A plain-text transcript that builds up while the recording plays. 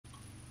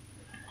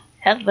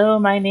Hello,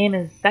 my name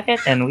is Second,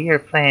 and we are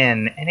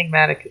playing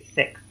Enigmatica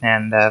 6.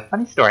 And,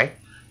 funny story,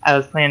 I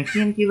was playing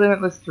TNT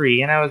Limitless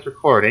 3, and I was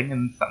recording,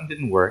 and something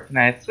didn't work, and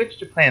I switched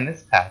to playing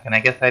this pack, and I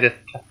guess I just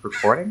kept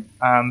recording.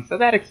 So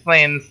that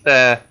explains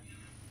the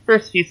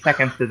first few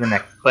seconds of the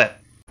next clip.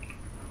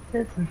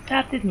 So since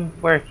that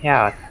didn't work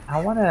out, I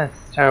want to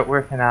start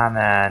working on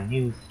a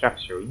new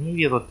structure. We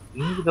need to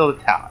build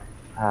a tower.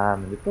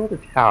 To build a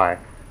tower,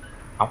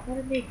 I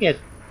want to make it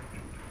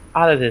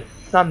out of this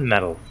sun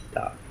metal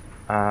stuff.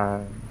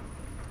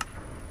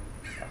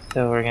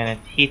 So we're going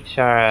to teach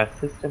our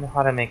system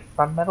how to make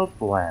sun metal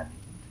blend.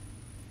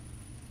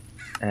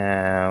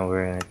 And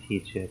we're going to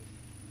teach it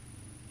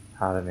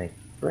how to make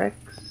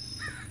bricks.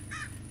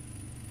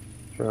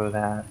 Throw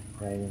that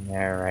right in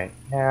there right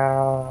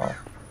now.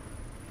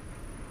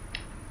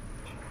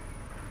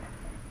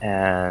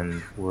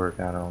 And we're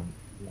going to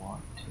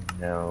want to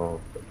know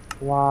the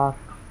block.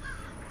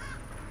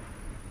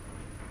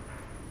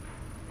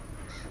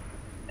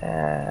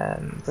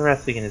 And the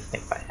rest we can just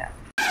make by hand.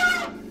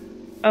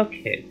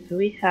 Okay, so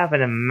we have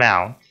an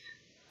amount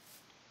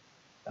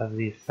of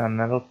these sun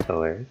metal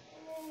pillars.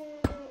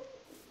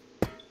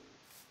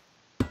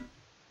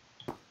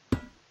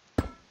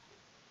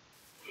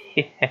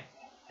 Yeah,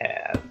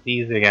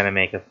 these are gonna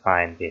make a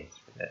fine base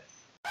for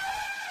this.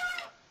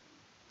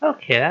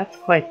 Okay, that's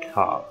quite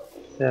tall.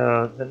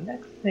 So the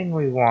next thing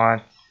we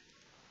want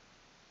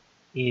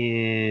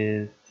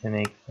is to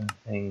make some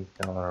things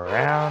going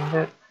around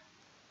it.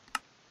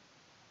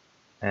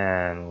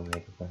 And we'll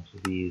make a bunch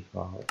of these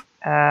while we're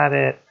at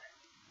it.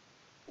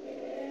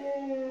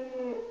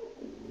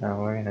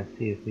 Now we're gonna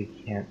see if we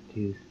can't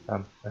do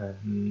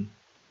something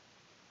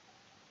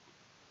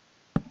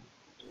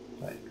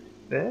like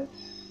this.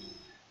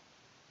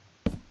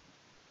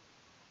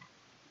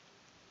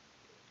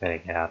 Better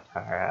get out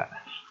our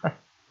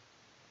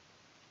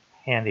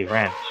handy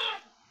wrench.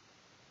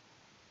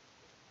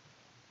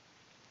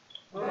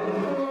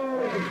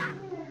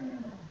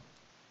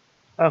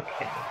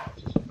 Okay,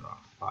 that's just the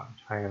wrong spot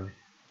entirely.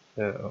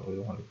 So we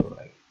want to go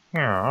like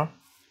here.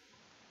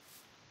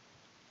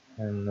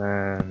 And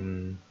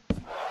then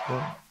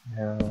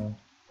no.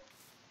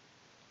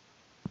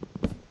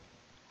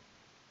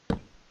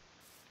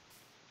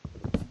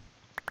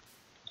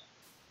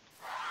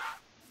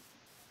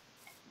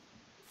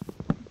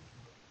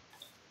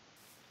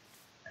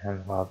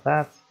 And while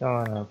that's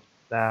going up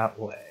that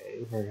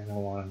way, we're going to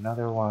want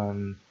another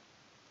one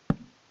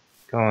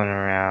going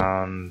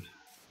around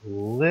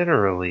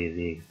literally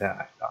the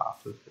exact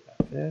opposite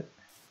of it.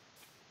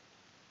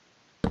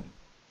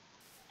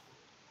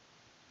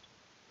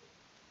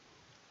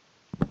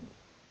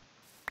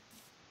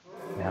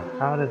 Now,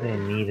 how do they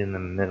meet in the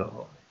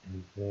middle?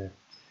 Is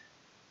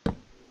it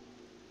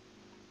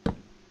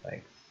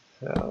like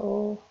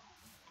so?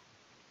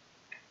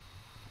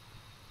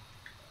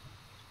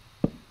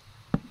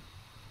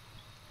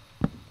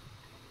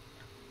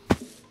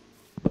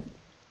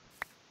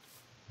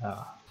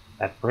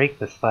 That break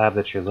the slab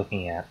that you're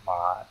looking at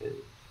mod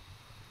is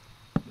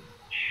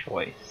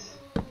choice.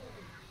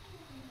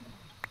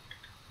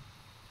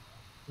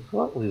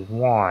 What we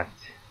want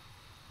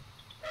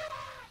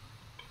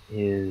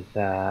is it's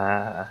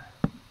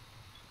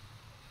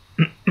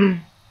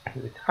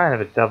kind of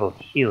a double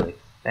helix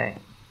thing.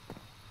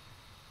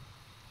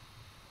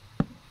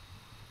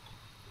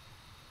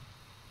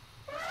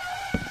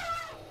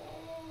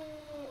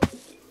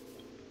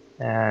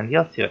 And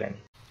you'll see what I mean.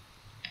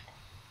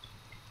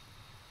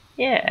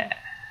 Yeah.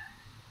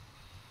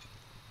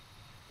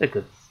 It's a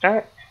good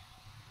start.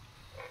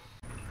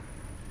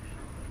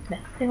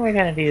 Next thing we're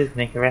going to do is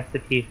make a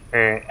recipe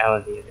for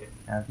elevators.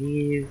 Now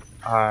these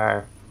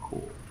are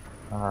cool.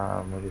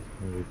 We're just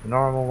going to use the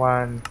normal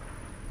one.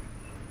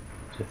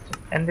 Just an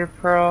ender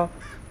pearl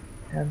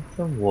and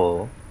some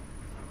wool.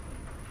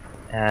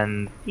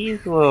 And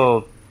these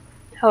will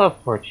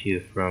teleport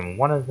you from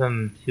one of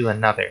them to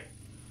another.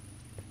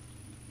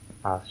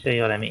 I'll show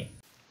you what I mean.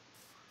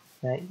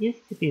 Now it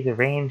used to be the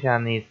range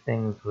on these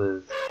things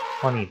was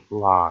 20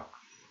 blocks.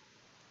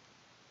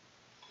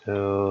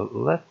 So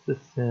let's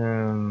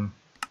assume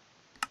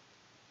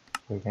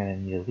we're going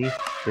to need at least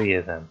 3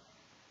 of them.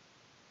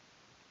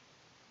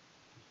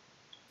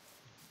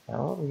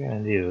 Now what we're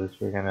going to do is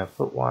we're going to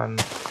put one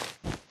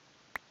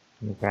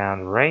in the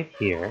ground right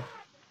here.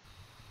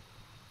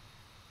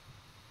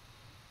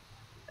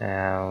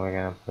 And we're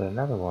going to put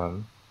another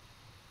one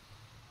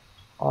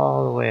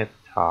all the way at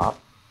the top.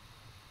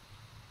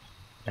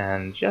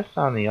 And just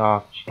on the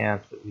off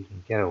chance that we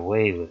can get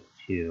away with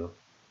 2,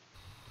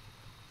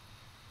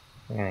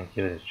 we're going to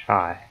give it a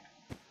try.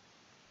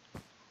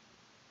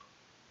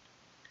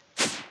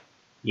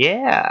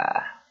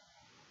 Yeah!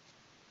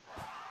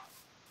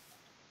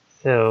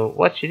 So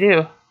what you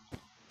do,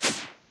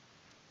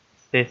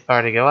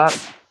 spacebar to go up,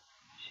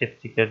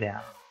 shift to go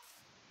down.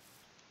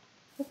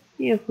 Let's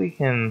see if we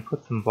can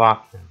put some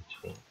blocks in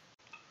between.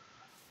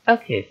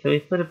 Okay, so we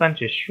put a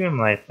bunch of shroom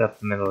lights up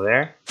the middle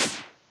there.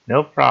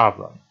 No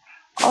problem.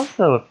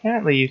 Also,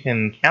 apparently you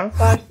can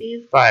camouflage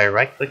these by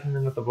right-clicking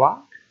them with the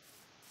block.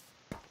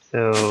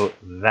 So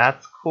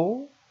that's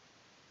cool.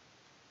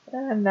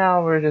 And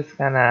now we're just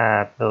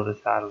gonna build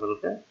this out a little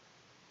bit.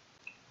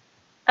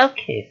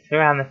 Okay, so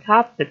we're on the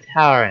top of the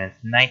tower and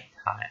it's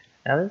nighttime.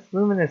 Now this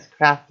luminous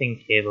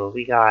crafting table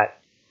we got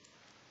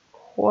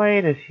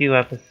quite a few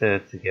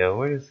episodes ago.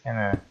 We're just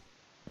gonna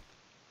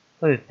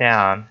put it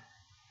down.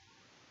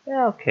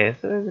 Yeah, okay,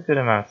 so there's a good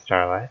amount of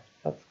starlight.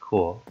 That's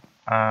cool.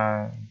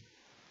 But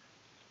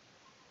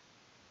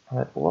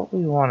what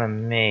we want to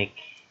make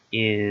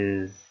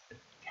is a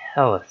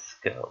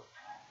telescope.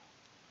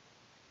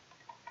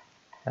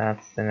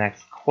 That's the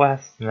next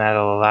quest, and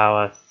that'll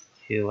allow us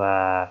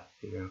to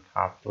figure out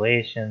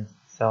constellations and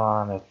so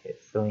on. Okay,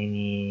 so we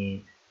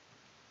need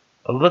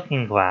a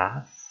looking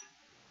glass,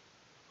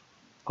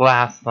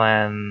 glass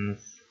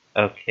lens.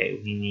 Okay,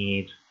 we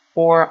need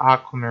 4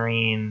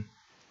 aquamarine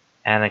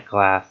and a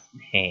glass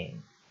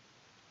pane.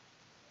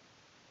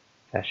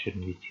 That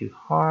shouldn't be too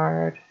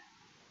hard.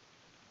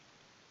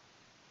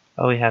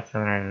 Oh, we have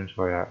some in our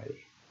inventory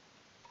already.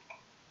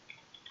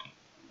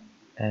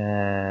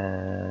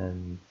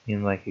 And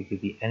seemed like it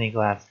could be any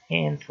glass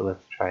pane, so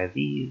let's try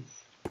these.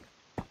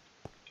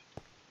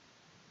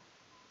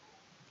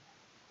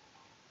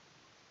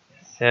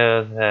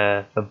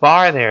 So the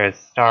bar there is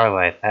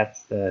starlight.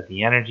 That's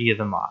the energy of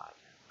the mod.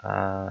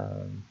 What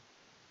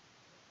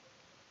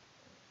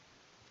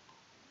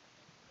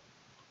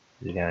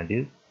is it gonna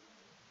do?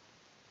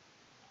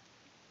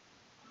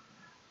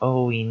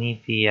 Oh, we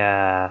need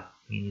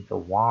the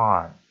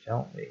wand,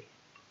 don't we?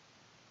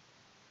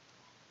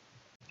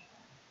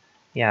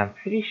 Yeah, I'm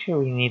pretty sure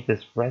we need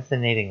this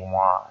resonating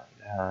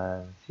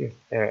wand. Here,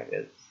 there it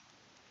is.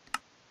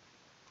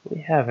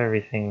 We have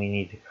everything we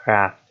need to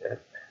craft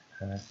it.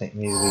 And I think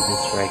maybe we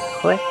just right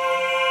click.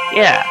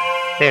 Yeah,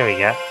 there we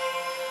go.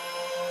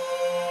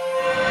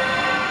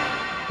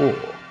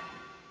 Cool.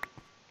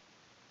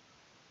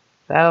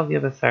 That'll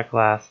give us our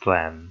glass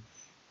lens.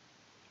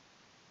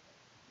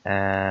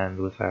 And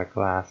with our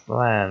glass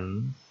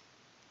lens,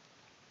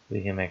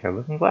 we can make our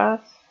looking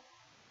glass.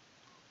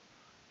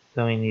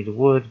 So we need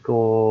wood,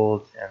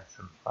 gold, and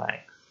some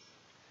planks.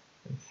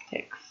 And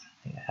sticks. I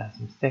think I have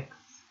some sticks.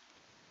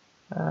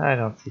 I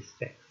don't see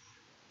sticks.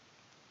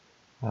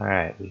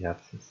 Alright, we got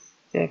some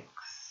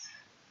sticks.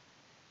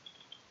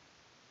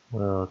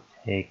 We'll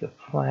take a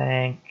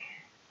plank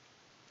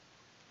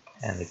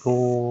and the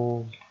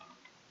gold.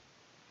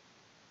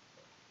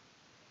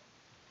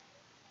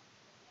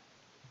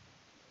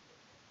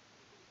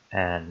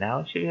 And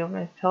now we should be able to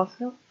make a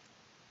telescope?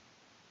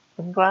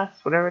 Looking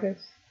glass, whatever it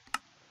is.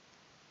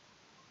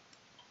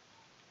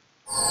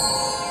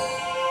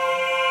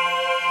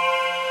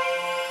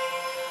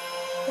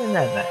 Isn't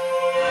that nice?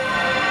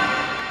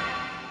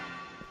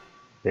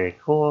 Very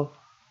cool.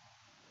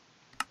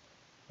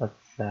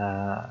 Let's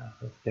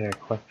get our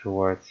quest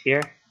rewards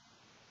here.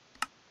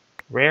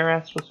 Rare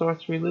Astral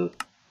Sorcery loot.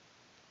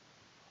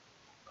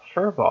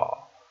 Furball.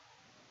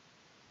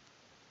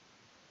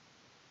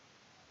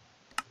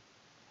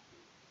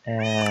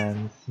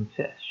 And some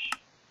fish.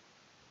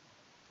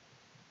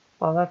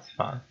 Well, that's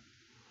fun.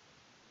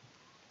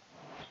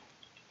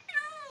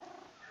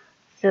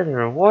 So the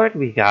reward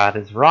we got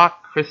is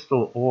rock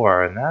crystal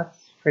ore, and that's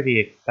pretty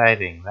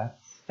exciting.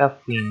 That's stuff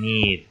we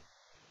need.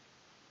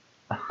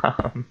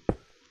 And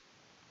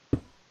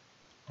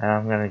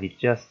I'm gonna be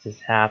just as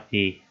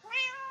happy.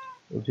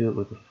 We'll do it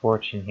with a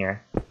fortune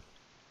here.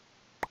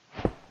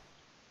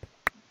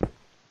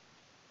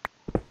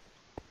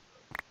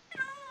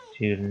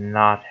 To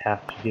not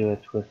have to do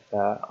it with,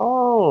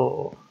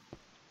 oh!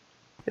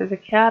 There's a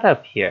cat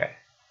up here.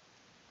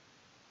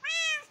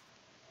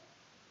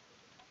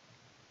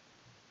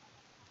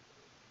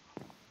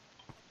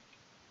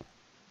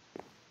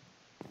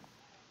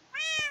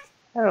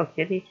 Hello,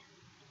 kitty.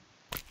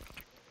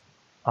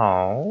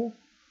 Oh.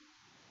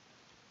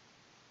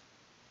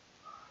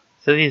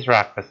 So these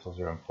rock crystals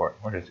are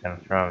important. We're just gonna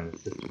throw them in the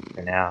system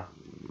for now.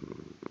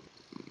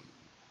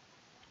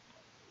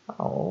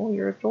 Oh,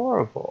 you're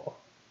adorable.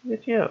 Look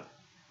at you.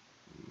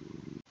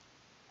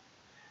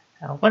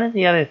 Now, one of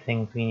the other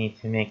things we need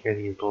to make are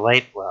these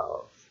light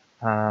wells.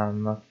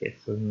 Okay,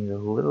 so we need a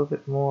little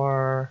bit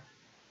more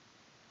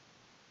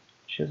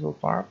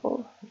chiseled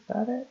marble. Is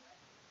that it?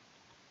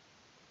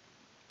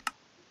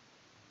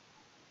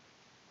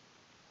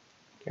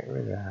 Get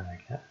rid of that, I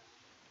guess.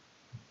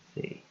 Let's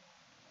see.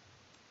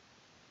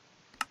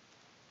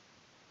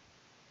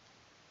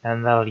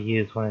 And that'll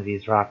use one of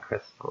these rock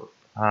crystals.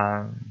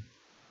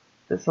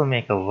 This will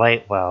make a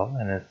light well,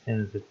 and as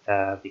soon as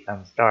it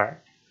becomes dark,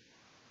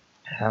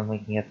 we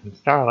can get some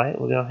starlight,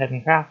 we'll go ahead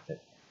and craft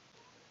it.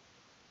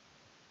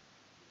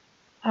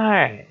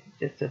 Alright,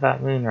 just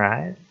about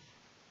moonrise.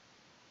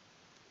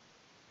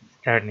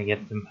 Starting to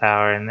get some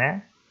power in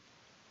there.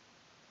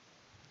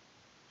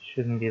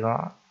 Shouldn't be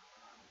long.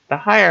 The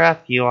higher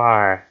up you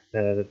are,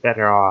 the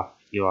better off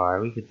you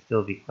are. We could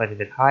still be quite a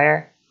bit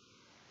higher,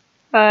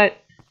 but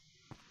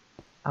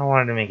I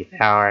wanted to make a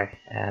tower,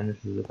 and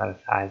this is about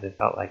as high as I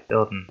felt like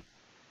building.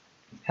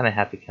 It's kind of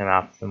have to come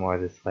out some more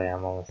this way,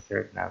 I'm almost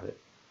certain of it.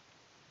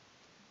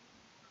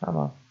 Come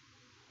on.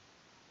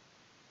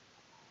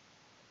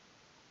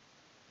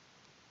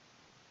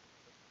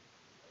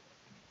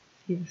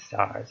 See the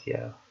stars,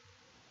 yo.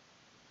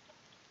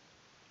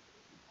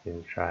 Give it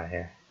a try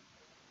here.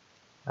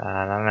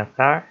 Not enough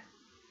power?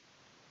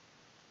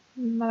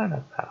 Not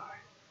enough power.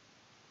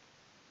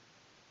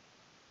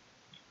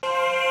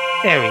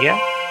 There we go.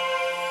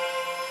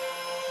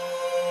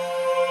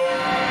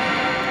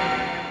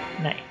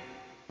 Nice.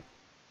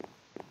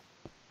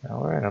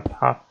 Now we're gonna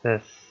pop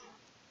this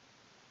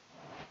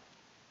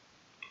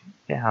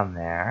down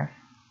there.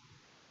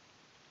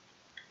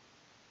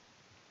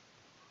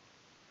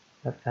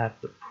 That's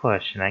the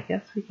push, and I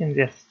guess we can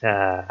just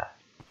toss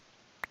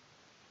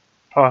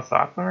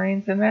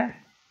aquamarines in there.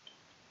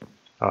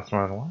 Toss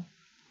more than one.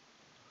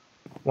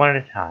 One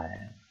at a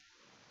time.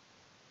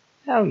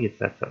 Oh, we get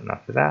set something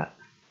up for that.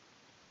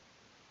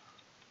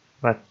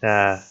 But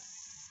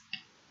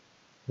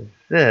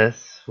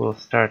this will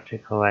start to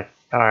collect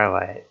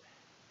starlight.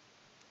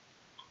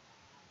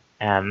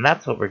 And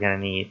that's what we're going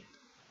to need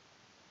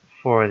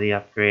for the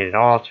upgraded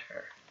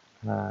altar.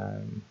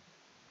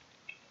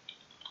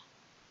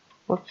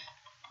 Whoops.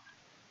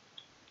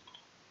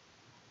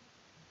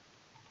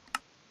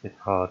 What's it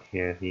called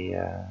here?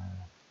 The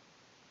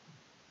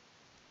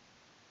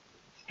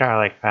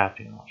starlight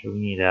crafting altar. We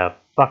need a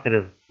bucket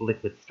of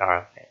liquid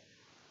starlight.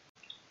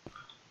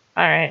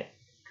 Alright,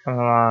 come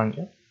along.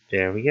 Yep,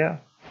 there we go.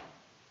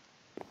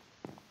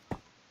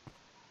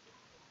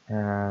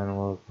 And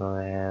we'll go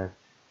ahead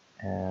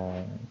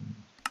and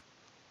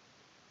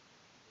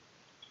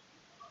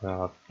put it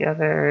all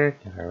together.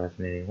 Get our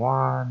resonating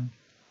wand.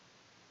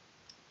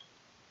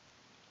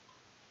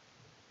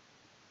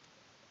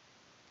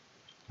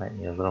 Might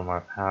need a little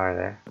more power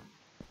there.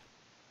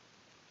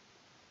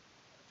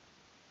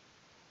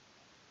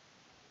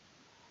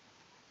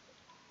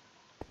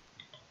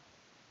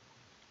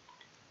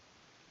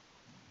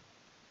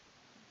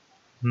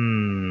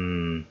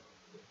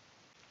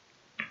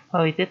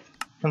 Well, we did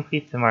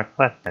complete some of our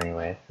quests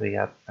anyway, so we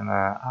got some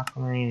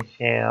aquamarine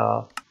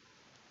shale,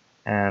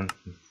 and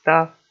some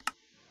stuff,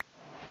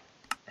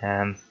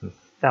 and some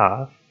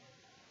stuff.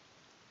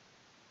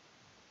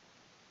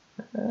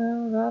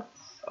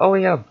 Oh,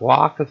 we got a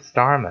block of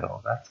star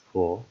metal. That's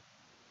cool.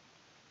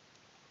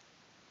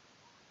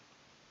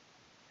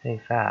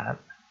 Take that.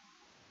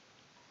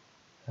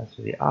 That's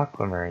for the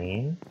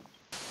aquamarine.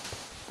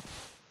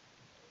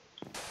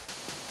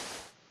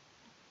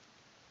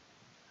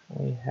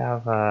 We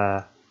have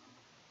yeah.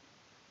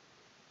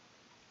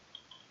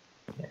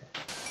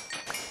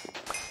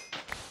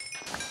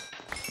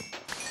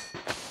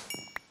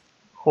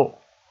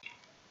 Cool.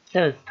 So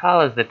as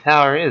tall as the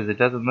tower is, it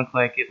doesn't look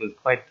like it was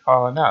quite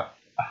tall enough.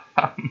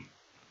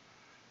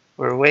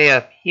 We're way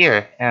up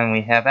here, and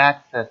we have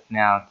access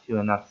now to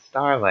enough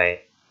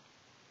starlight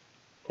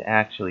to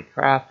actually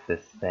craft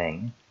this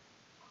thing.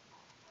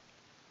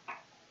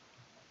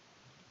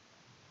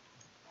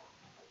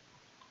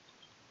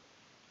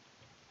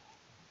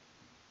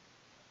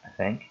 I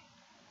think.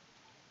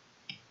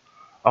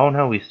 Oh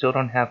no, we still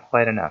don't have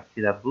quite enough.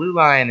 See, that blue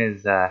line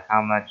is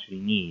how much we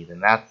need,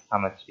 and that's how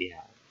much we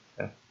have.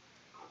 So,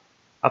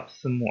 up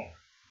some more.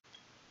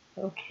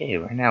 Okay,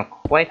 we're now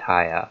quite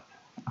high up.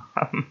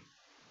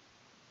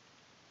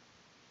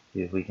 See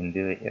if we can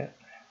do it yet.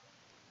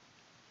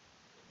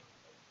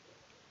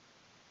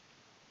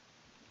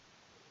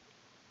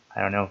 I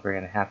don't know if we're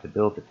going to have to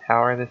build the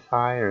tower this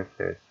high, or if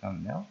there's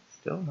some... No,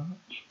 still not.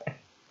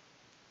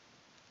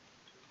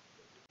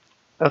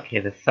 Okay,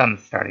 the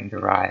sun's starting to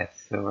rise,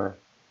 so we're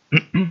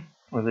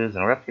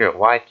losing. We're up here at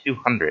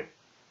Y200.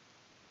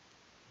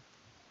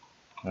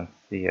 Let's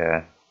see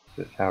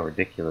just how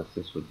ridiculous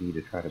this would be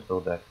to try to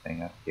build that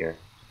thing up here.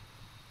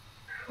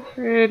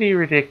 Pretty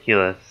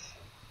ridiculous.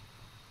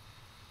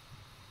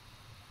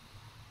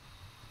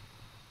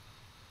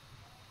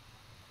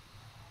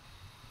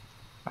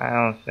 I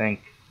don't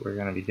think we're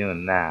going to be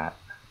doing that.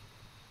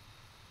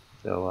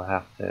 So we'll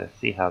have to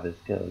see how this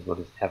goes. We'll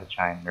just have a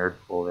giant nerd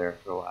pool there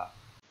for a while.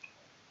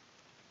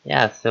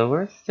 Yeah, so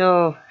we're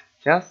still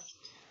just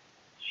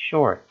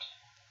short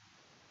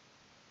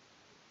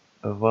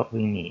of what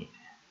we need.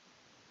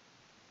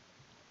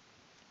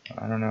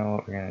 I don't know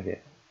what we're going to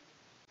do.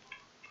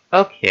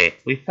 Okay,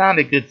 we found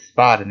a good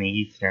spot in the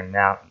eastern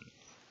mountains.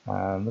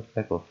 Looks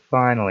like we'll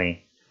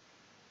finally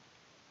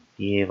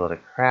be able to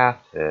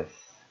craft this.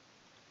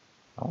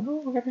 I wonder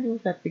what we're going to do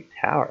with that big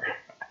tower.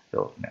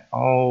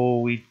 Oh,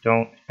 we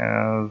don't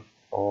have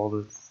all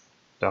this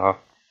stuff.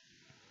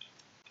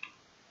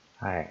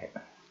 Alright,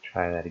 let's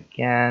try that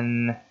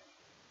again.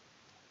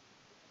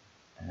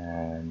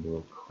 And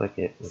we'll click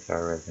it with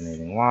our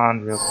resonating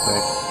wand real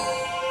quick.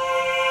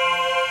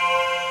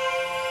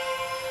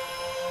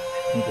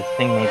 I think this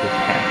thing may just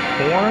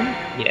transform?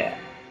 Yeah.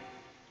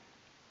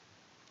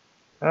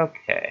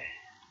 Okay.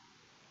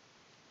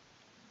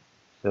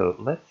 So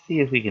let's see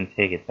if we can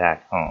take it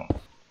back home.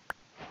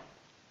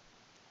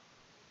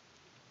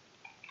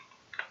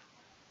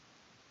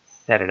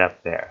 Set it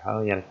up there.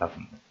 Oh, we got a couple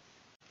minutes.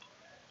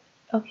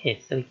 Okay,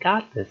 so we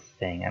got this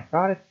thing. I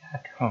brought it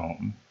back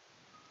home.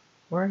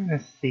 We're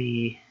gonna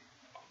see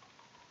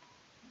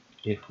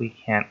if we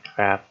can't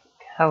craft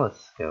a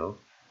telescope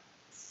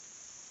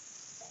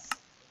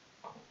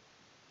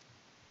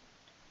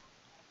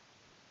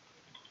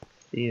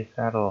see if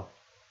that'll...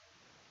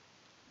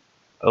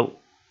 Oh!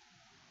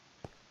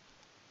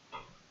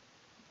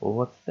 Well,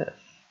 what's this?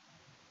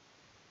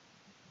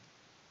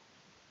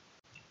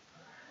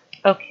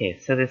 Okay,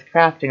 so this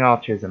crafting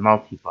altar is a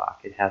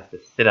multi-block. It has to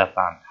sit up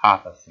on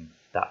top of some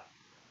stuff.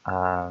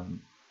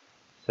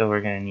 So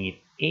we're going to need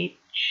 8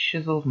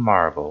 chiseled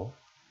marble.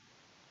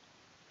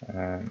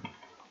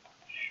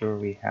 Sure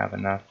we have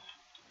enough.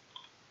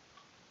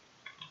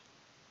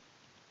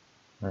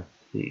 Let's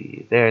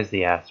see. There's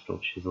the astral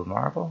chiseled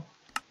marble.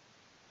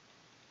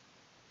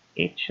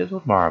 8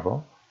 chiseled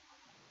marble.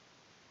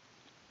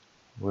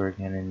 We're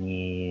going to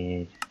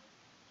need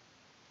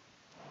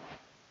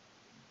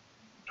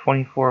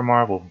 24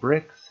 marble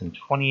bricks and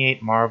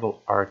 28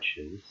 marble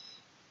arches.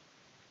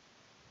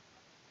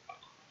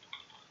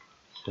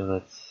 So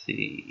let's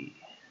see.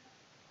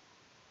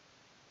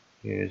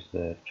 Here's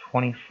the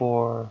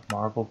 24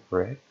 marble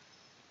bricks.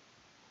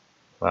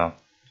 Well,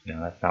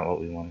 no, that's not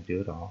what we want to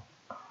do at all.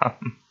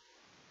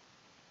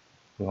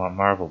 We want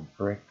marble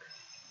bricks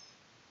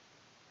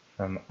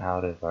from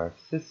out of our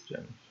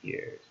system.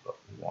 Here is what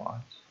we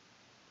want.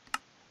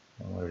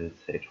 And what did it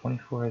say?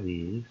 24 of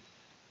these.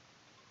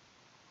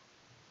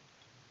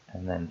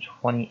 And then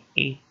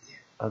 28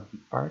 of the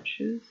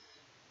arches.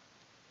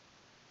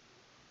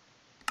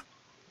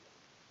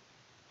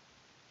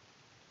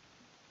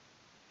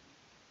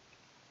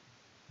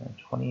 And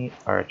 28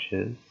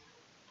 arches.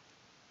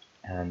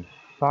 And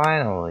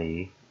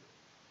finally,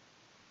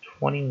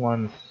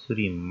 21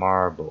 sooty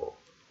marble.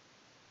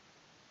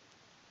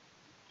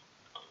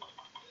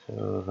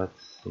 So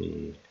let's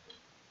see.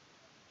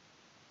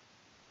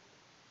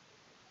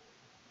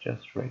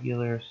 Just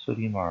regular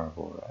sooty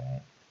marble,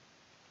 right?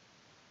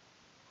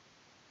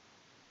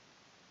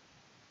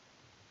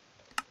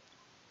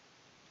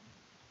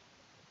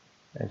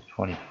 There's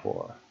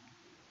 24.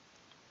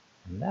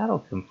 And that'll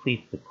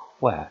complete the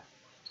quest.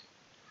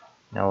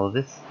 Now, will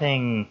this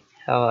thing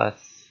tell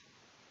us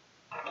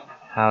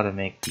how to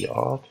make the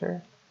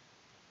altar?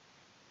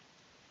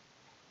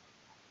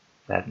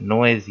 That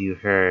noise you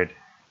heard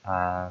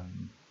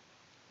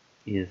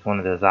is one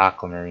of those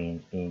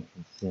aquamarines being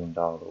consumed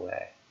all the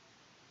way.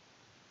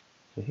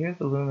 So here's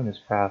the luminous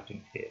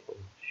crafting table.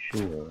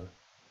 Sure.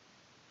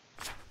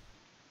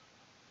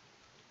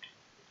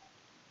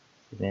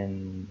 Is it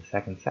in the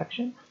second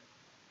section?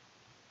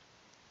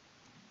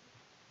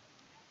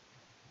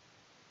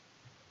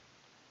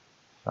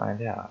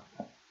 Find out.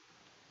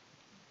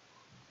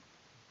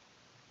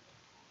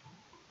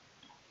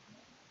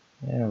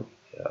 There we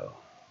go.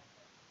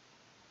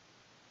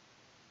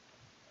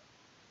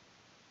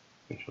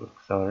 Ritual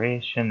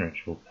acceleration,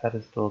 ritual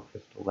pedestal,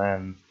 crystal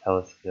lens,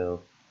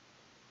 telescope.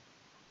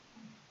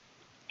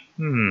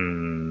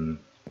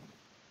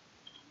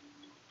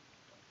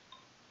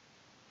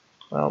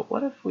 Well,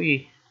 what if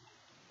we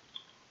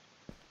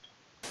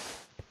put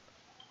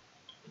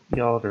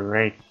the altar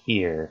right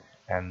here,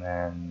 and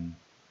then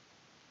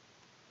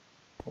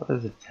what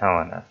is it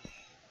telling us?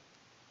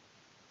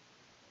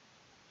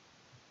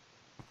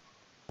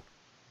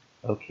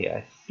 Okay,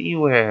 I see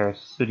where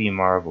sooty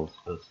marble's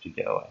supposed to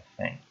go, I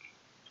think.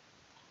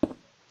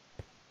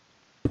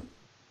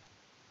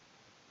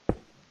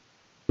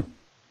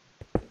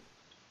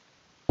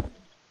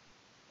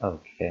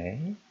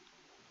 Okay.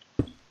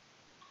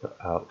 So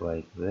out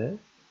like this.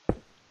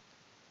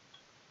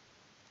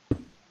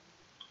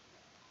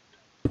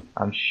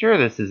 I'm sure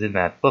this is in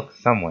that book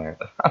somewhere,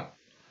 but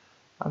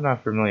I'm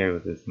not familiar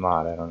with this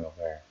mod. I don't know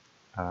where.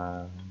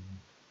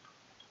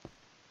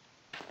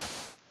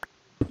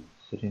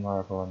 Sooty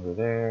marble under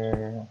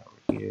there,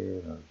 over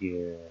here, over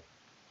here,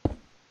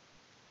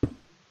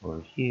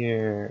 over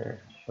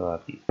here. Fill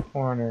out these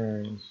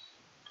corners.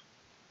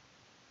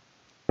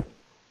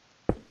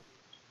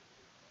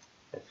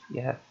 Yes,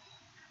 yes.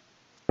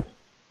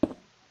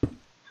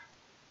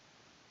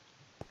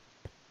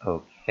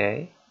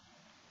 Okay.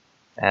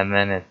 And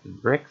then it's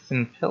bricks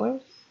and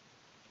pillars.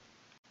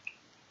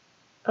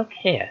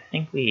 Okay, I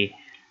think we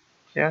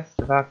just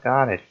about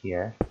got it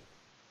here.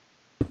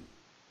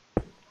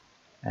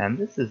 And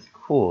this is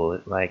cool.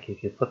 It, like,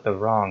 if you put the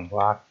wrong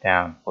block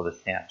down, well, the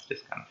stamps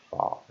just kind of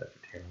fall. That's a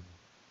terrible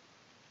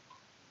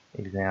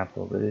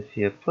example. But if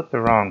you put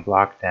the wrong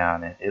block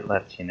down, it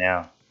lets you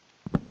know.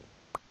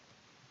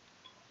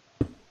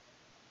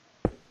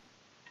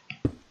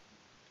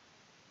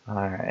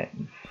 Alright,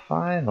 and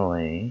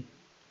finally,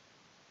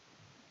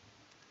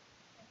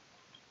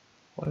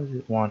 what does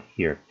it want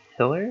here?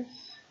 Pillars?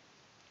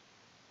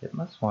 It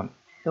must want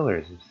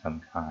pillars of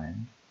some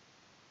kind.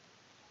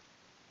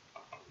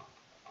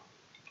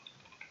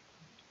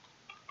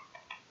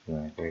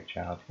 Doing a great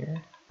job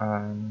here.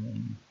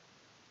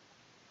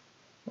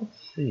 Let's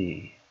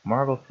see.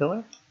 Marble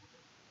pillar?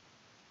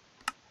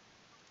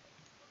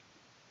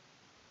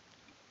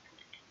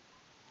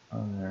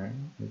 Alright,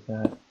 is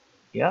that...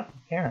 Yep,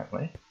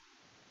 apparently.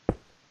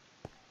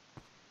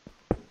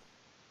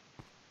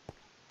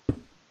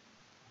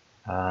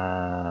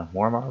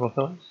 More marble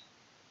pillars?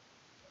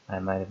 I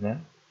might have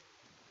known.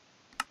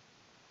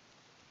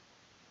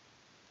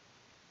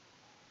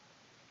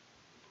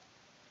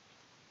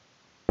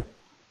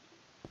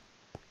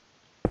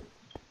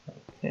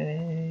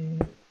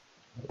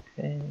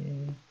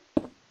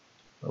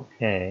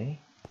 Okay.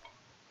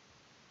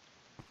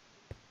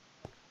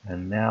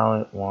 And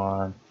now it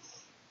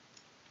wants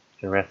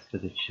the rest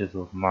of the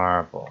chiseled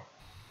marble.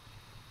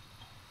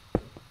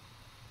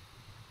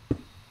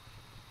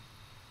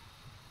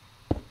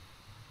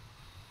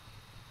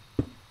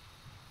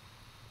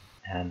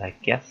 And I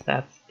guess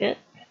that's it.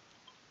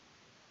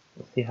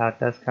 We'll see how it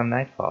does come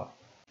nightfall.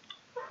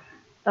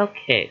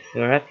 Okay,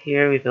 so we're up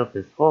here. We built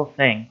this whole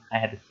thing. I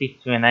had to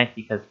sleep through a night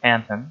because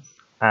phantoms.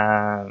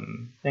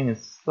 Thing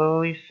is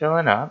slowly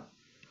filling up.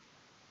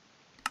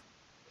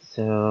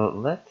 So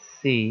let's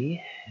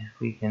see if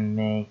we can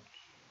make...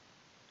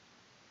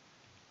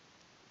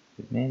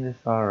 We've made this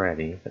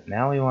already, but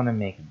now we want to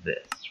make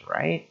this,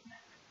 right?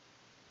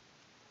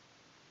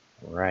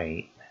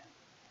 Right.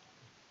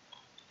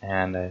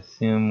 And I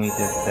assume we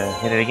just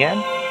hit it again?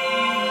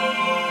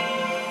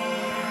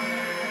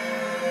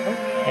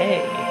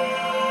 Okay.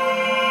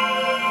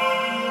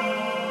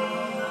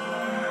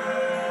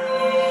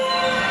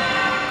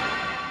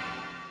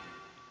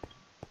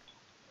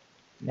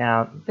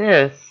 Now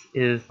this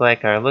is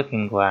like our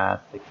looking glass,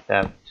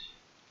 except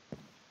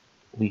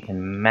we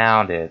can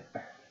mount it.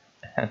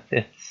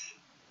 It's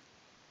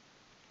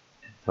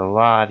a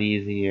lot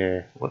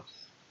easier. Whoops.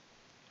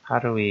 How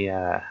do we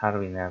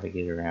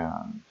navigate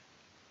around?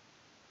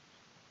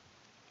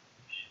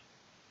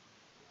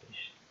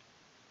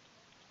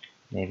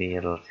 Maybe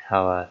it'll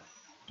tell us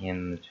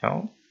in the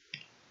tone.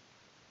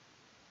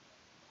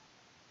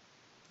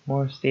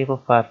 More stable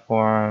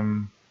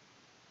platform,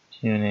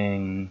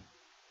 tuning,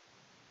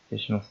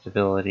 additional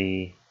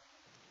stability.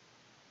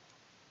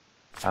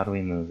 How do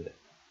we move it?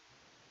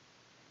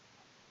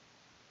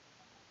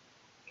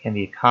 Can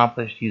be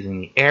accomplished using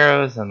the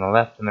arrows on the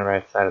left and the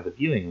right side of the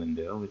viewing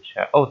window, which,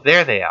 oh,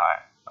 there they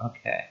are.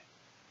 Okay.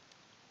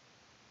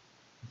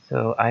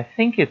 So I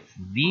think it's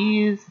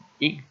these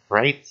big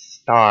bright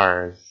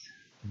stars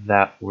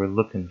that we're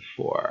looking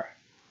for.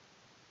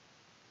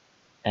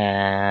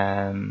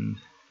 And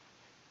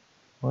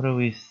what do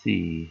we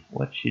see?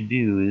 What you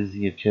do is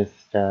you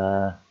just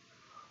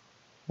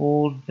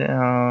hold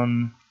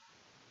down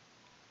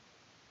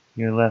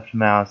your left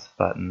mouse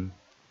button,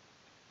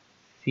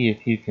 see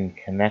if you can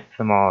connect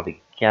them all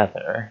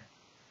together.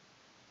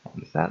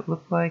 Does that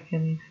look like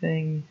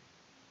anything?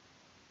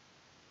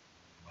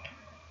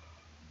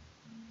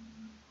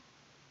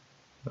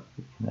 Let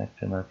me connect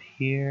them up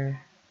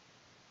here.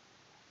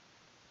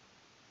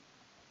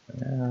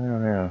 I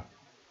don't know.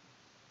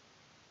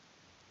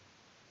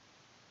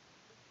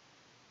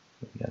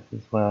 We got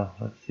this. Well,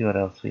 let's see what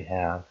else we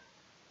have.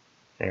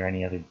 Is there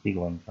any other big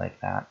ones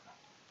like that?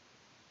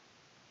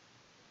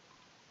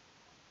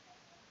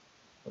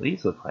 Well,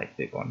 these look like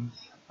big ones.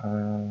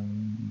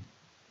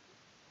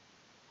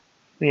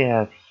 We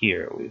have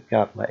here, we've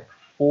got like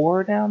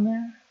 4 down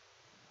there.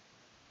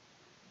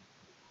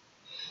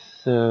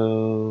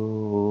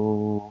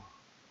 So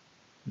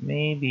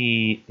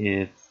maybe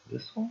it's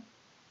this one?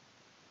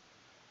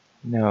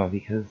 No,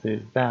 because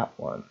there's that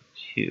one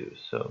too.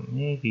 So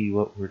maybe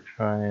what we're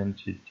trying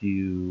to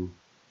do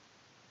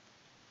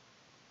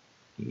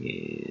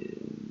is...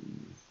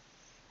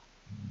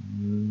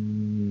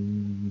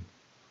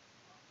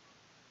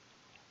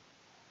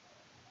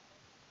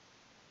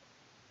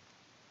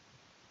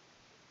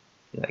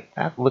 like,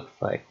 that looks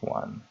like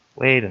one.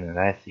 Wait a minute,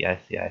 I see. I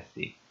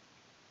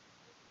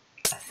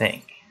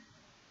think.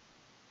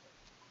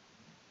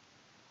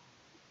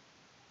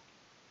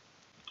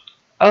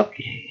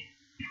 Okay,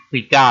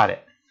 we got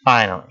it,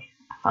 finally.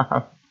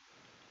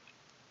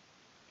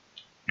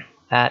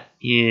 That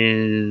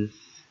is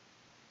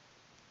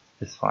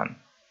this one,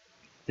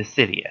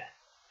 Dissidia.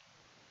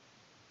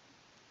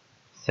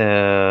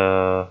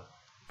 So,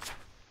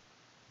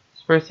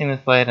 dispersing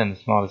this light and the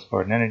small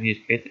discordant energies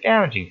creates a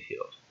damaging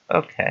field.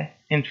 Okay,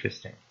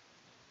 interesting.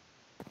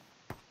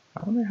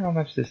 I wonder how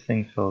much this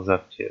thing fills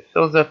up to. It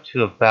fills up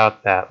to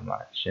about that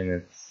much, and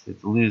it's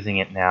losing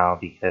it now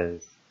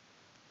because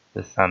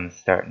the sun's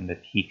starting to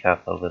peak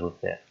up a little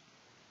bit.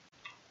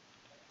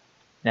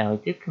 Now, we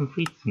did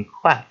complete some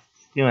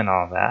quests doing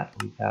all that.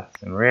 We got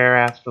some rare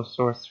Astral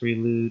Sorcery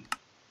loot,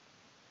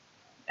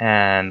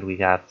 and we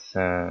got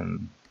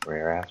some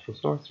rare Astral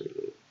Sorcery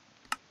loot.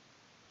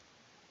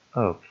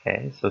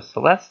 Okay, so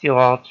Celestial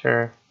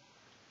Altar,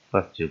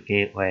 Celestial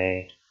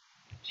Gateway,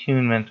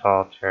 Attunement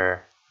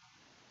Altar.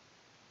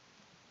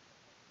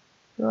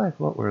 I feel like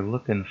what we're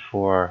looking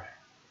for...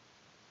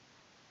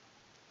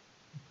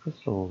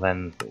 crystal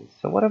lenses.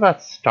 So what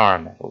about Star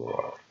Metal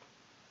World?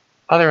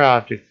 Other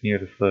objects near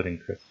the floating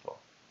crystal.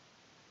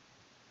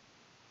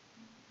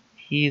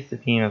 Tease the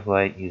beam of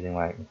light using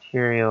light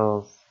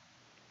materials.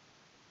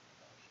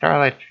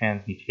 Starlight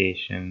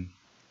transmutation.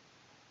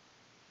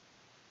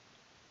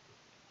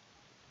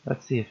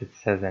 Let's see if it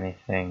says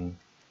anything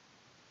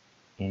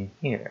in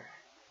here.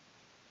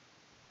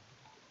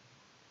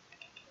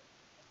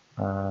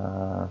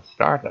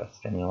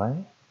 Stardust,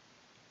 anyway.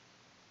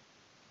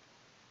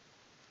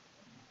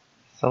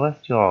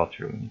 Celestial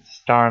Altar. We need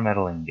star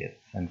metal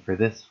ingots, and for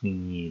this we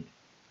need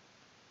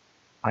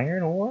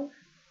iron ore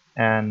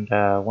and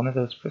one of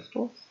those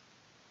crystals.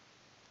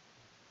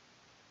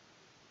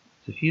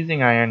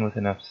 Diffusing iron with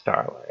enough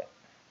starlight.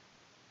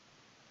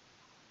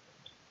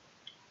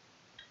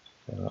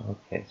 So,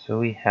 okay, so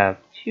we have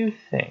two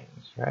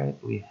things, right?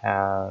 We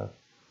have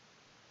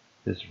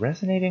this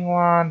resonating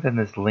wand and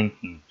this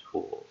linking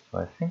tool. So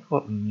I think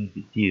what we need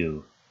to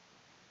do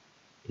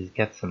is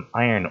get some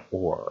iron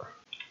ore.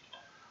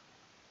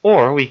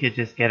 Or we could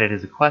just get it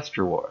as a quest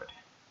reward.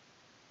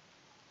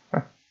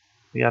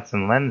 We got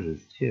some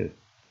lenses too.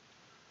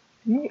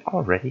 Didn't we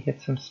already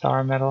get some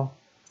star metal?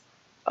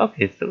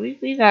 Okay, so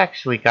we've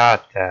actually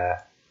got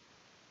a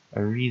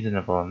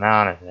reasonable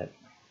amount of it.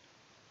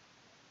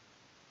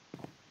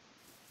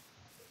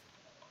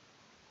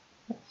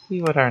 Let's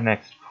see what our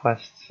next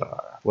quests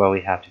are. Well,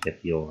 we have to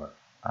get the ore.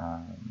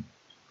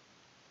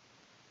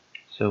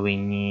 So we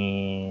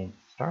need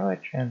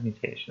starlight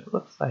transmutation. It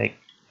looks like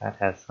that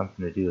has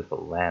something to do with the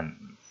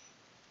lens.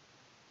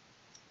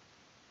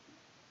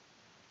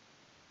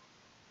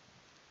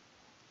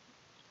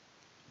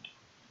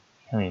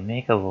 Can we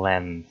make a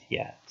lens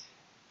yet?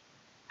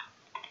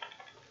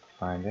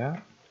 Find out.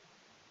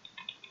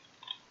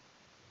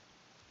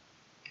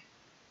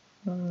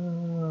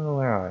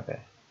 Where are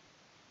they?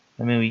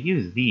 I mean, we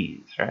use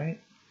these, right?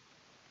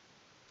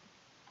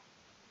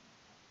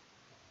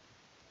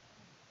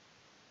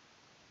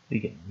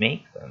 We can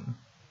make them.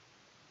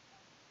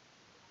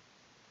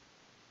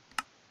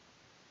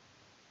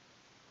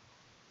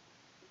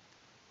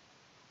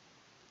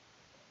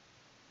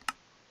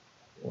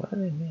 What do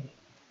they make?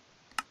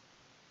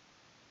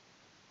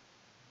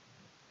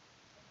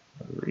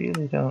 I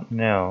really don't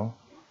know.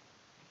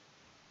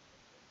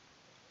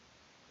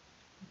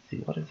 Let's see,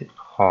 what is it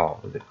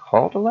called? Is it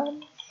called a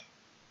lens?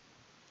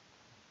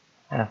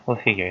 We'll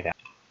figure it out.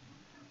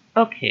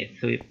 Okay,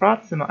 so we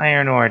brought some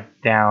iron ore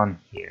down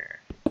here.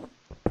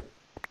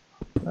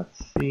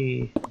 Let's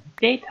see.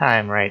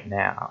 Daytime right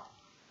now.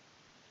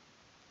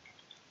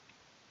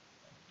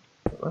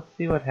 So let's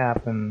see what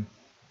happens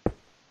if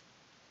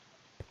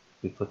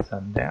we put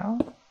some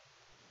down.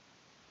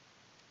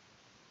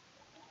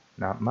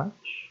 Not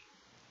much.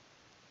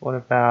 What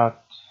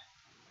about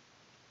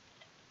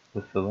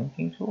with the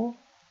linking tool?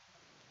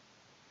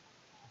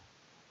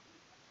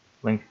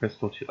 Link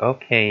crystal to.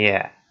 Okay,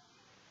 yeah.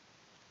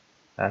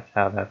 That's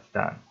how that's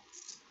done.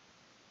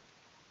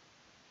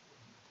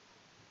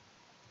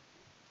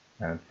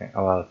 Okay.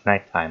 Oh, well, it's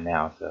nighttime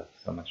now,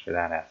 so much for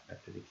that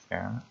aspect of the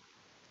experiment.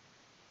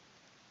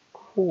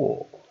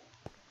 Cool.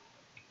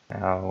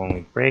 Now, when we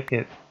break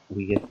it,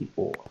 we get the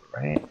ore,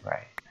 right?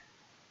 Right.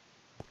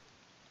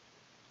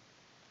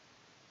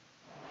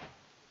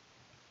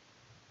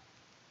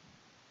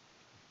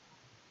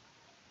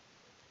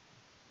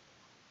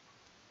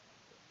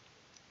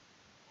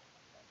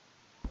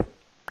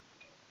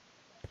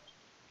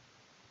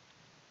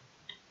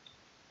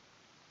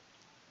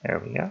 There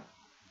we go.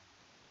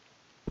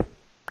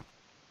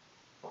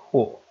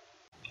 Cool.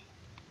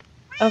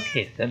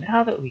 Okay, so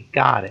now that we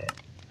got it,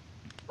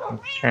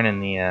 let's turn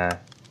in the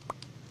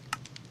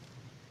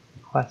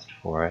quest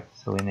for it.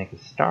 So we make a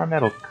star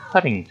metal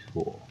cutting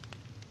tool.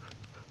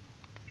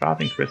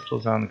 Dropping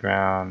crystals on the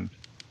ground.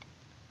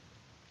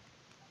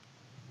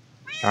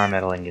 Star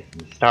metal ingots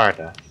into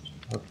stardust.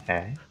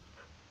 Okay.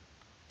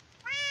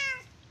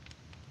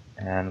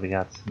 And we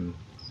got some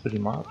sooty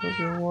marbles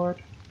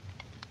reward.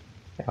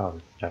 Get all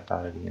this stuff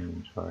out of the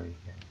inventory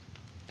here.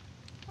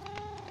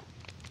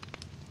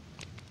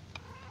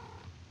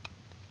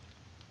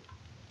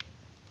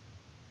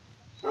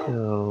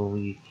 So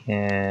we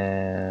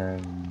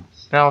can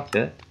smelt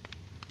it.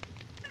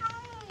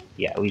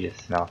 Yeah, we just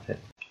smelt it.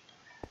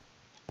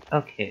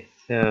 Okay,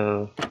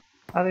 so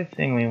other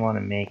thing we want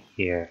to make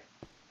here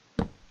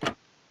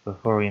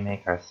before we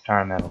make our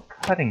star metal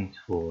cutting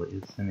tool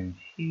is some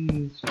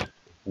infused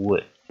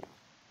wood.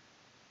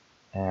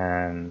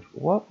 And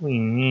what we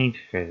need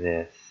for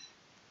this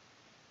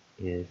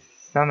is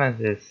some of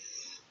this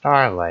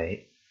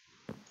starlight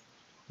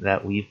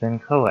that we've been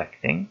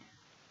collecting.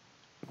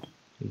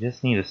 We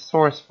just need a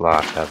source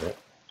block of it.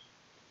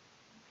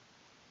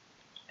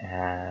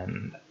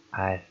 And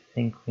I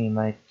think we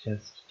might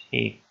just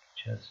take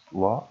just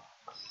logs.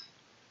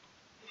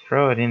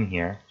 Throw it in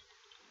here.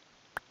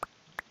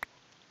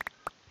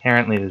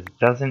 Apparently this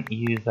doesn't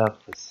use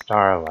up the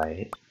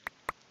starlight.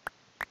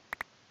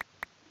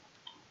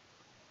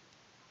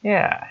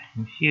 Yeah,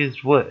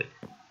 infused wood.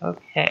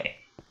 Okay.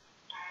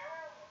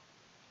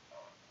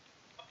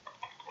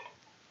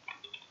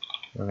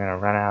 We're gonna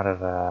run out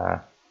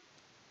of,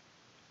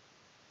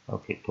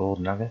 okay, gold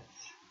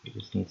nuggets. We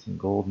just need some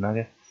gold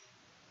nuggets.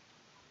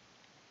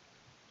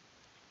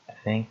 I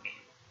think.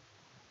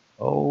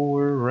 Oh,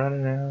 we're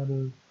running out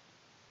of...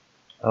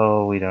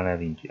 Oh, we don't have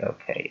any...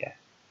 Okay,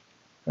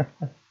 yeah.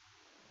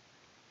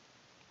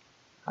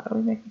 How do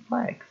we make the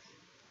flags?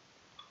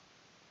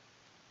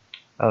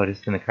 Oh,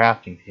 just in the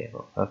crafting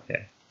table.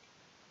 Okay.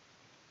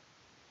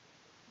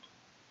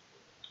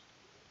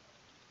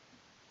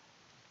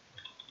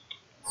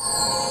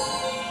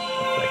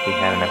 Looks like we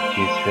had enough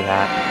juice for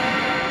that.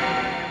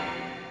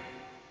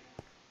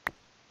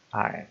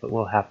 Alright, but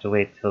we'll have to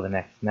wait till the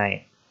next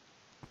night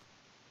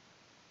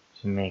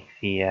to make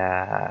the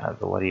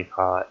what do you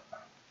call it?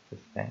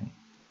 This thing.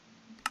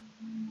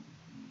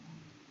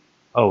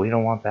 Oh, we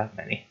don't want that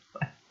many.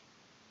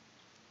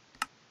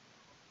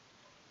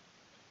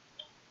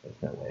 There's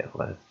no way to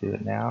let us do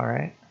it now,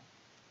 right?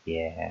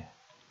 Yeah.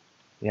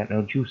 We got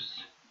no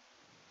juice.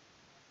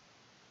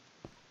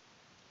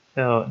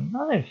 So,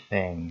 another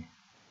thing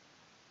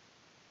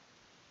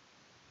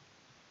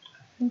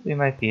I think we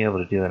might be able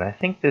to do, and I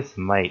think this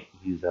might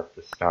use up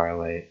the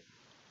starlight,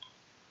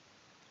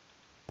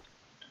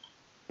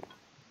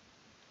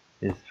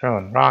 is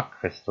throwing rock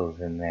crystals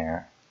in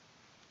there.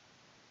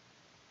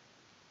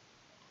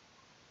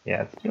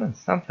 Yeah, it's doing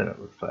something,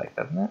 it looks like,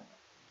 doesn't it?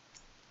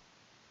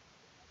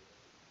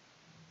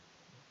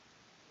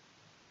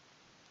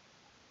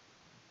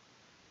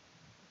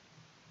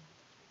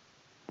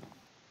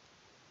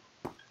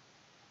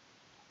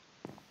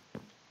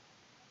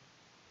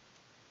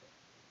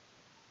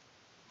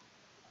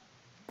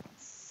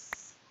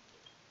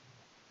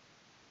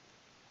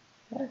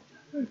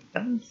 That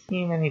doesn't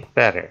seem any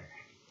better.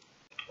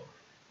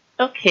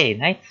 Okay,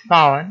 night's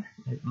fallen.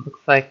 It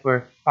looks like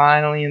we're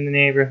finally in the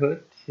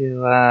neighborhood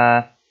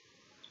to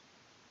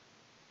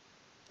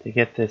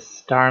get this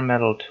star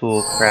metal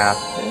tool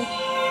crafted.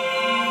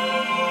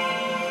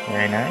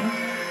 Very nice.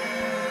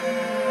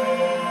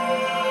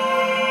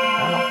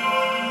 Oh.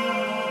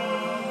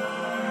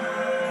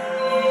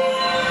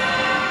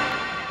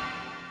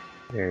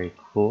 Very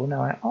cool.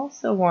 Now I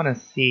also want to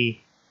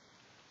see.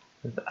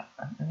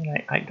 I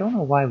mean, I don't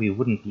know why we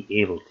wouldn't be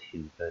able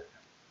to, but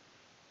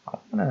I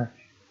want to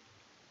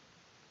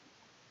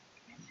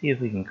see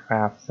if we can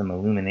craft some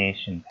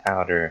illumination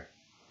powder.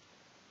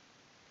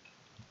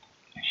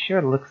 It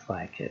sure looks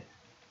like it.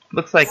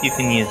 Looks like you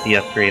can use the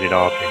upgraded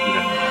altars, you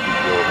don't need to keep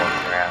the old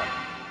ones around.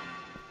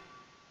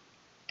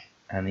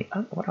 And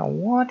what I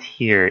want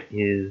here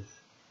is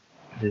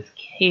this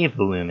cave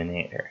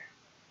illuminator.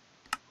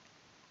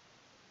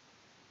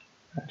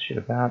 That should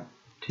about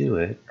do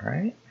it,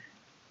 right?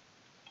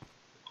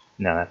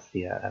 No, that's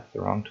the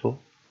wrong tool.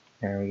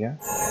 There we go.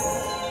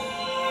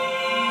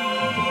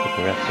 We can put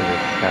the rest of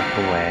this stuff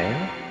away.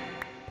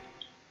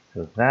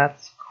 So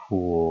that's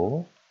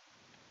cool.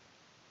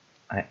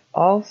 I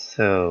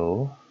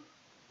also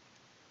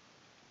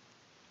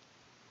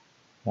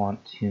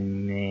want to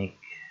make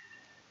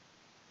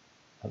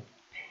a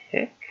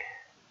pick,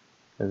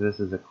 because this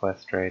is a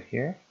quest right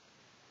here.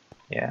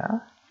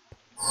 Yeah.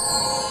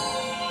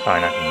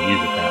 Probably not going to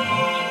use it that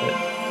much, but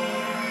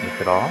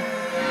if at all.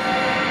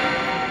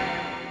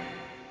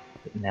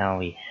 But now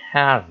we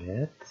have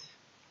it.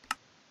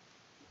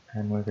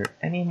 And were there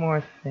any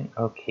more things?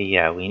 Okay,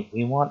 yeah, we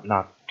want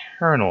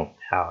nocturnal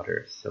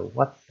powder, so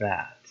what's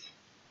that?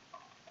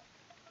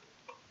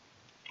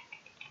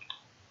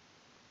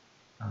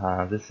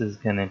 This is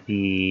going to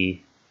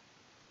be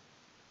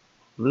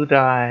blue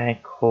dye,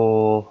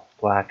 coal,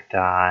 black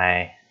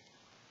dye.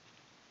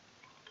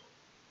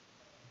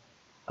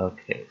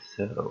 Okay,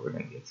 so we're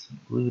going to get some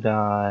blue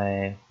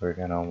dye. We're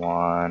going to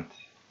want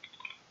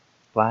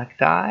black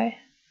dye.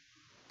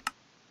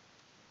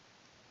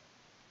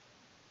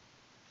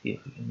 See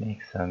if we can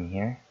make some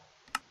here.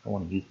 I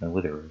want to use my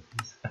wither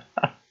roses.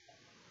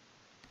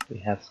 We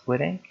have squid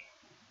ink.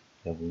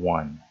 We have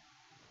one.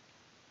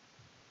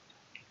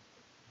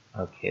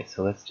 Okay,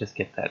 so let's just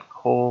get that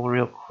coal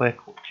real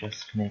quick. We'll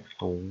just make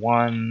the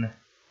one.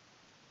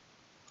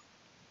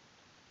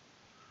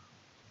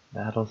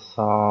 That'll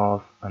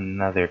solve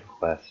another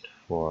quest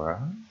for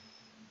us.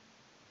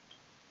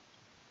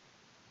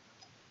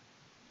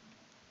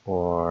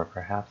 Or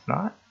perhaps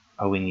not.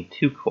 Oh, we need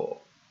 2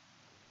 coal.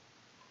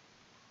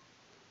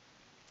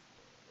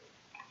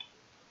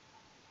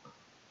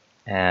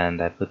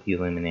 And I put the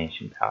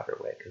illumination powder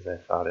away because I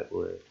thought it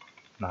would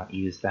not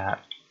use that.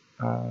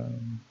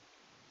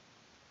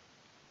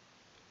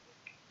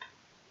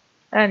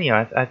 And you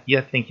know, I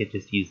think it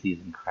just use these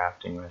in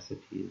crafting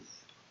recipes.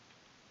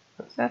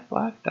 What's that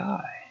black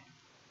dye?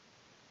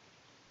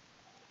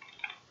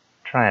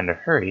 I'm trying to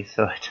hurry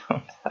so I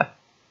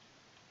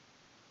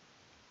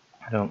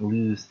don't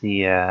lose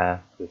the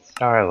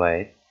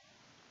starlight.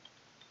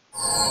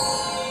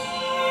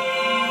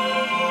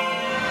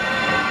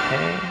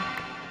 Okay,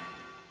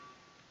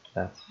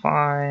 that's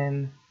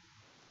fine.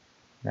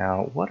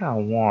 Now, what I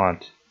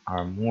want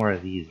are more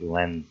of these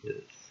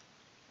lenses.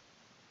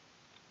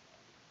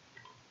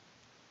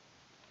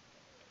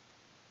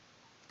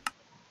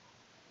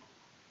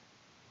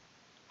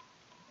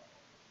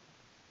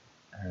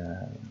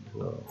 And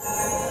we'll...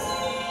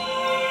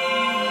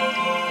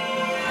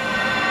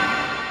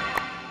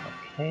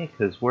 Okay,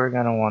 because we're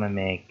going to want to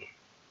make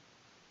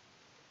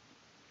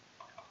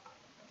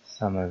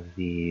some of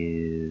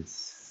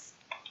these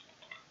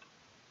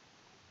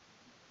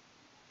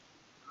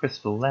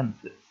crystal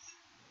lenses.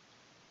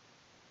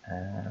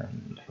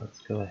 And let's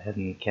go ahead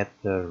and get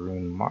the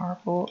rune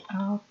marble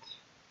out.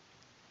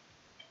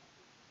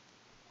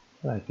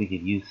 I feel like we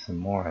could use some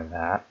more of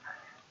that.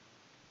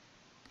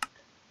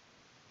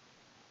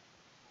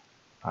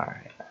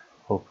 Alright,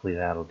 hopefully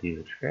that'll do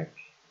the trick.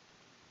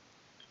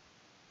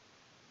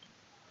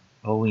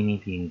 Oh, we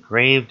need the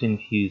engraved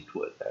infused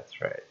wood, that's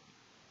right.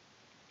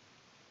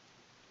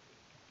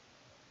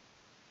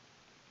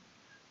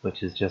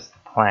 Which is just the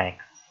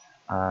planks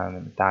in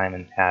a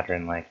diamond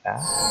pattern like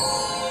that.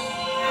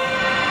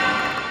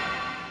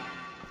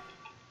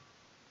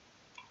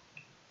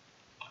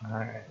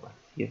 Alright, let's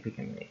see if we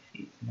can make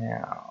these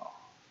now.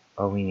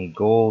 Oh, we need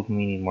gold and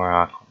we need more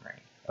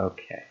aquamarine.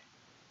 Okay.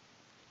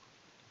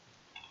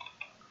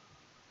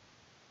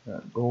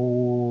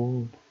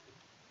 Gold.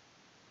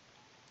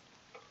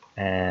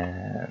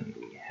 And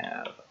we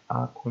have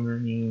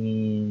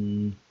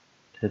aquamarine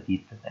to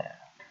beat the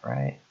back.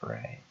 Right,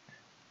 right.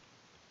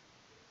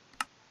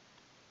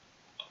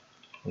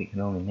 We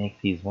can only make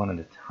these one at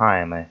a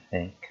time, I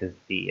think, because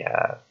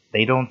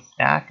they don't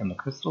stack and the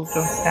crystals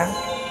don't stack.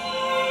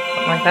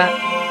 Something like that.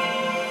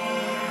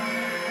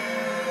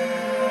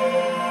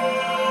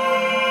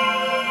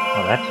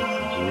 Oh, that took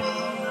some juice.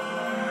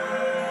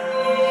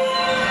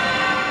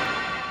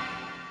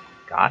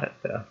 Got it,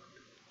 though.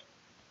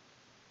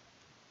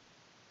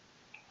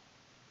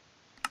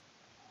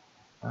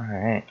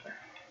 Alright.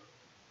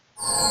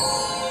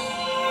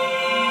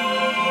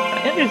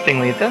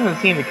 Interestingly, it doesn't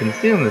seem to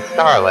consume the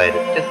starlight.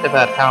 It's just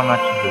about how much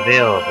is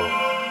available.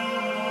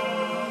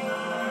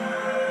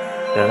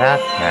 So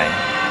that's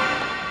nice.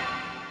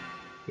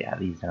 Yeah,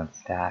 these don't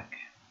stack.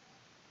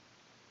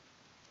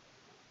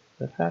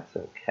 But that's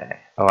okay.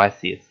 Oh, I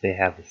see. They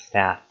have the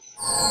stats.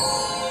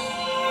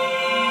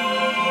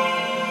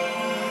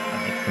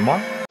 I'll make some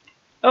more.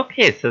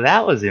 Okay, so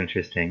that was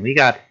interesting. We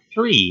got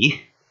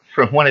 3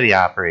 from one of the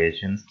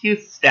operations. 2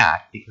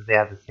 stacked because they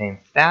have the same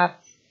stats.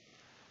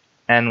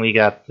 And we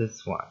got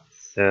this one.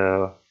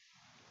 So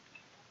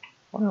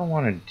what I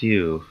want to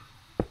do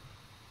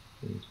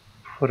is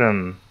put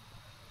them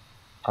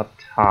up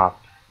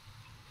top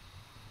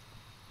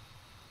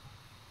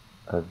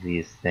of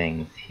these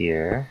things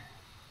here.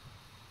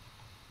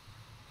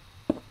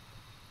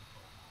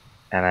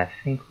 And I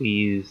think we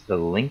use the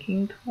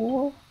linking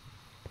tool.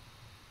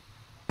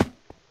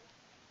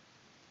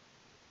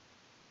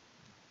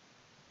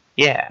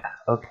 Yeah,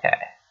 okay.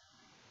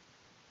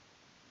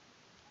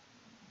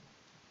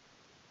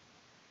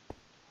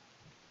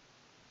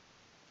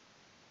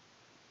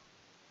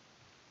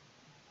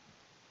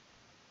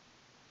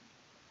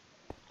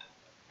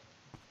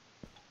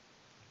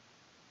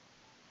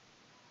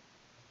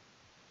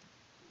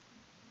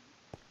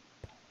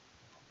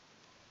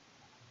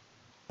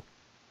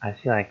 I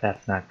feel like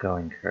that's not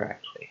going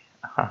correctly.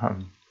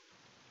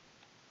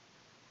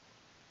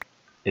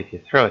 If you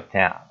throw it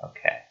down,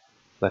 okay.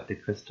 Select the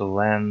crystal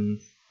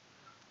lens,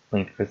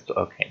 linked crystal,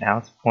 okay, now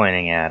it's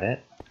pointing at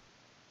it.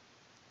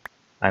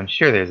 I'm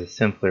sure there's a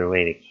simpler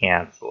way to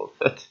cancel,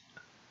 but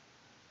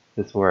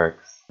this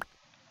works.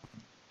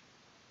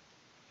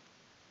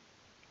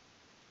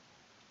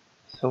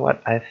 So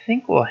what I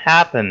think will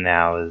happen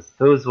now is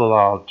those will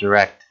all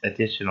direct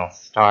additional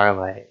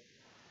starlight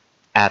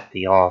at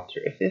the altar,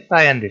 if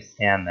I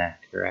understand that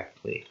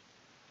correctly.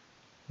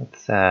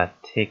 Let's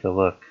take a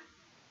look.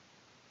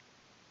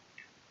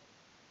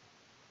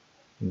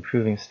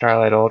 Improving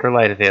starlight altar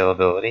light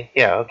availability.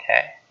 Yeah,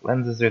 okay.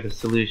 Lenses are the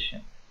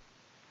solution.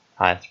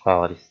 Highest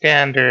quality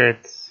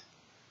standards.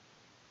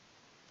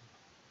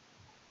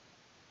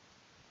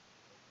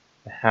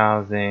 The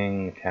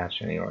housing,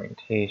 attachment, the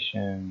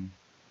orientation.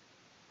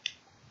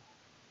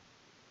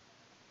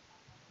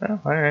 Oh,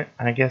 alright.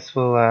 I guess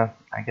we'll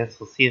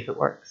see if it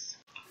works.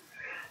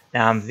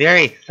 Now I'm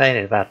very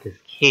excited about this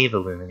cave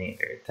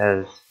illuminator. It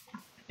does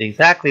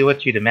exactly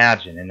what you'd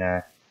imagine in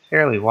a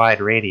fairly wide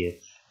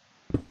radius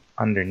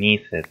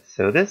underneath it.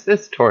 So this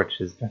torch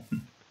has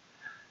been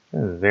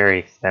this is very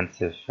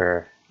expensive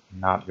for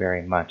not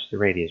very much. The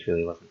radius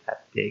really wasn't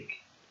that big.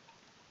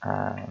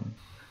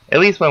 At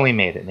least when we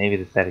made it. Maybe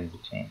the settings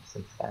have changed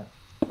since then.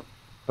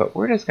 But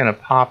we're just going to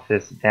pop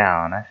this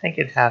down. I think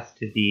it has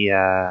to be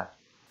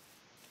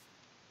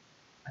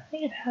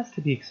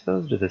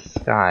exposed to the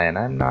sky, and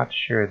I'm not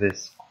sure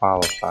this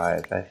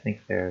qualifies. I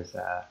think there's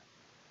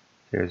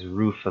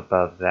roof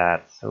above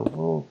that, so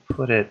we'll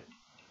put it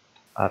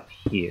up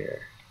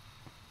here.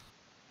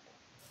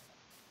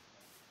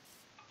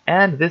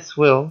 And this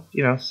will,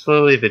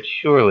 slowly but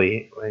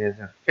surely, with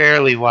a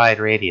fairly wide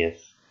radius,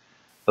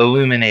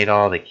 illuminate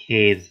all the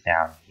caves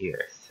down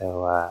here.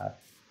 So,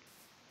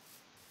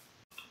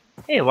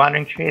 hey, a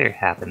wandering trader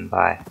happened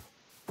by.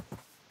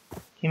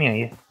 Come here,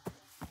 you.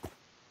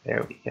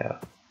 There we go.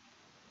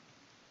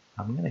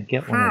 I'm gonna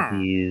get one of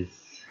these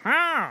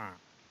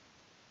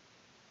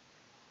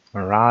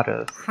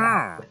Murado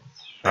saplings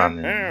from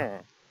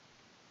him.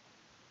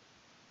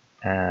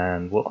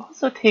 And we'll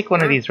also take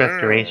one of these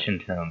restoration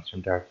tones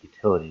from Dark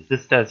Utilities.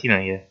 This does,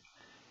 you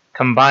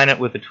combine it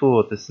with a tool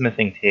at the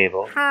smithing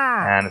table,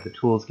 and if the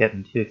tool's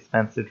getting too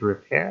expensive to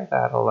repair,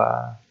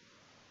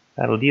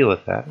 that'll deal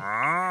with that.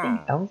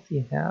 Anything else he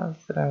has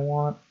that I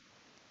want?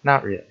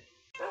 Not really.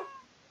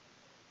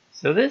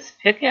 So this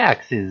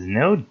pickaxe is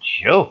no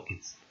joke.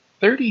 It's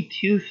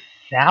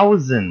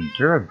 32,000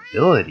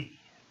 durability.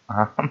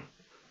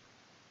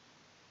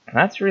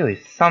 That's really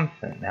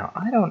something. Now,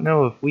 I don't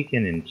know if we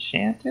can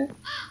enchant it.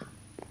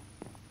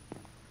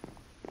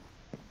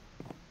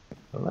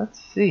 So let's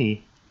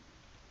see.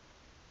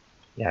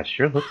 Yeah, it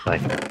sure looks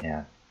like it,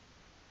 yeah.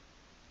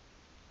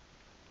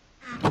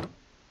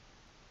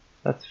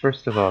 Let's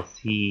first of all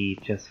see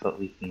just what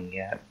we can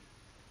get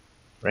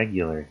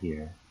regular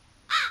here.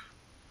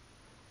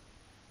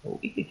 Well,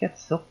 we could get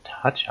Silk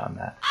Touch on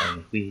that thing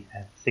if we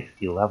had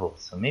 60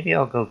 levels, so maybe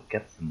I'll go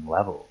get some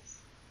levels.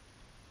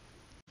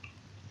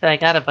 So I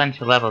got a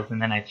bunch of levels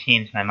and then I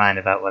changed my mind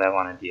about what I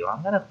want to do.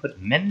 I'm going to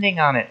put Mending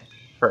on it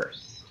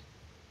first.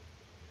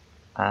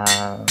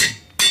 So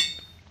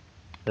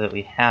that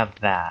we have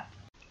that.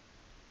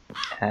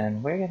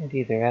 And we're going to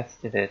do the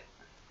rest of it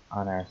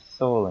on our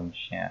Soul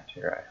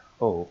Enchanter, I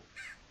hope.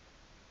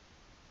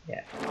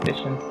 Yeah,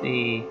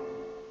 Efficiency,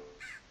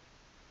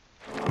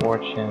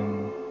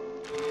 Fortune,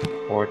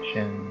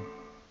 Fortune,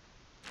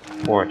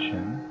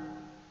 Fortune.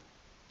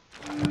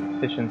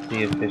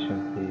 Efficiency,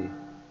 Efficiency.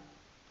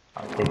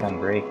 I'll take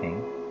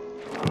Unbreaking.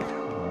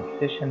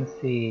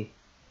 Efficiency.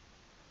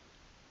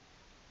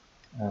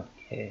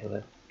 Okay,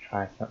 let's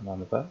try something on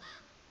the bus.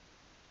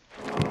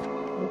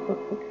 Let's go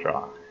Quick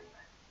Draw.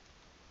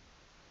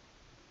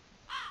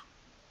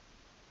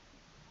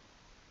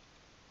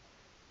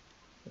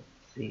 Let's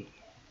see.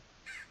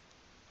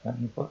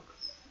 20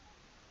 books.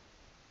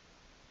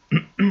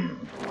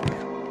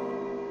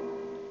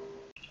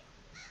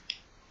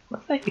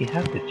 Looks like we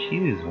have to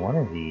choose one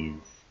of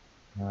these.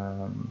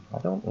 I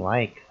don't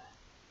like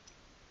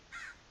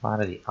a lot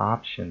of the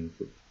options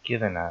it's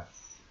given us.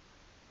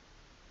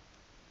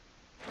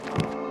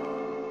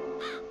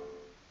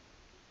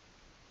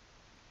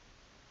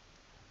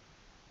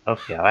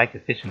 Okay, I like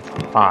Efficiency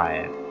 5.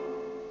 I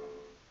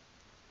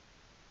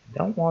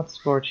don't want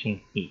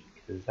Scorching Heat,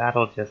 because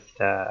that'll just,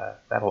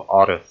 that'll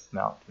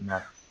auto-smelt, and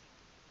that's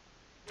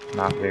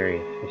not very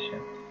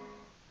efficient.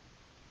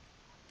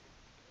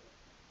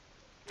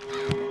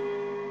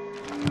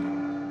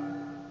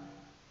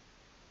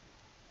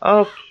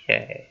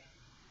 Okay.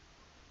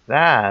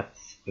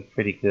 That's a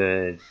pretty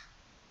good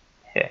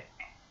pick.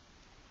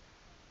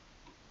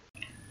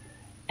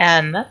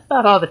 And that's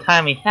about all the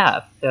time we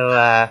have,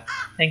 so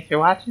thanks for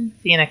watching,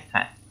 see you next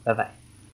time, bye bye.